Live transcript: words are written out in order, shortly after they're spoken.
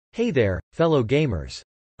Hey there, fellow gamers.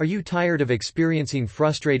 Are you tired of experiencing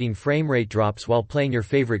frustrating frame rate drops while playing your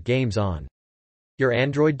favorite games on your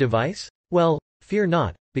Android device? Well, fear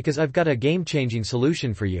not, because I've got a game-changing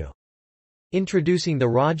solution for you. Introducing the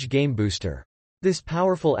ROG Game Booster. This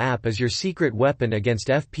powerful app is your secret weapon against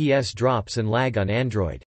FPS drops and lag on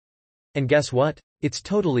Android. And guess what? It's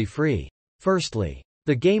totally free. Firstly,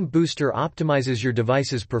 the Game Booster optimizes your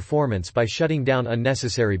device's performance by shutting down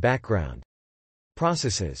unnecessary background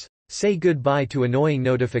processes. Say goodbye to annoying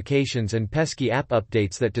notifications and pesky app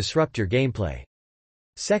updates that disrupt your gameplay.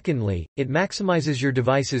 Secondly, it maximizes your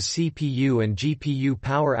device's CPU and GPU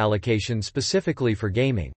power allocation specifically for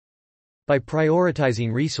gaming. By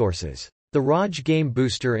prioritizing resources, the ROG Game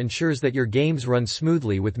Booster ensures that your games run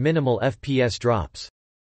smoothly with minimal FPS drops.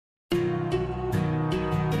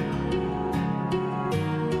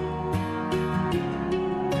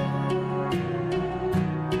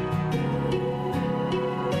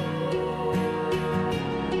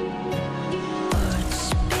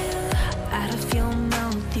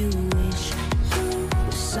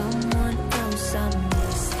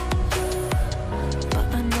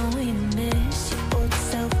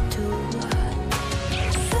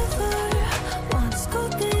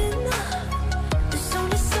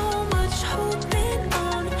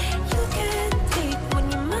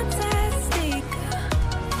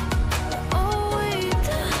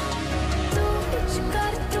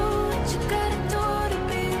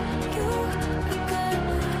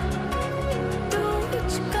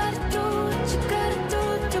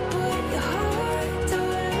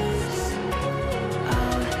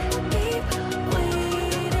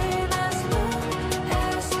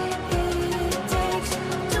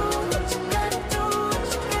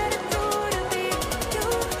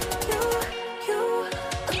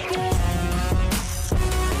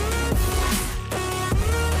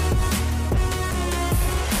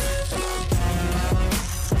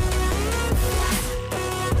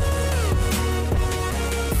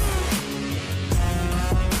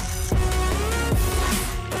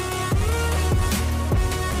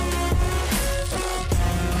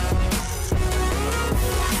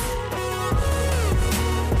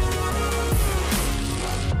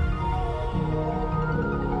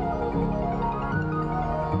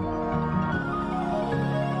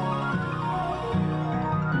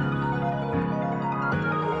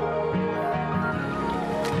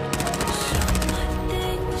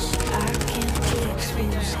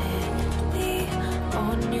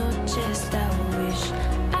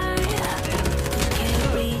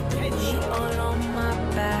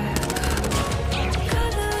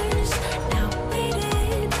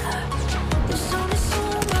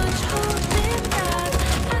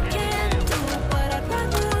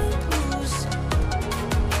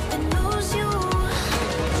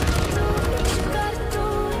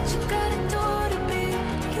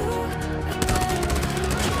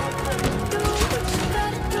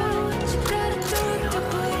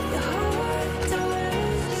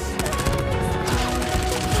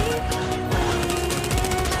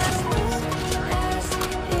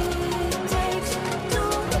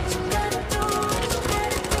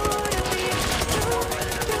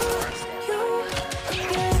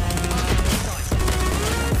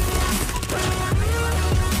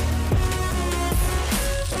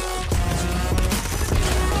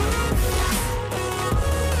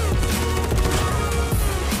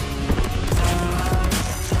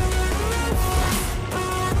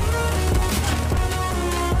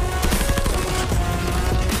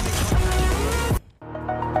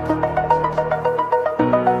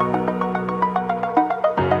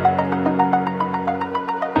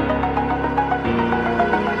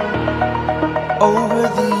 Over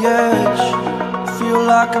the edge, feel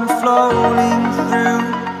like I'm floating through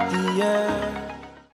the air.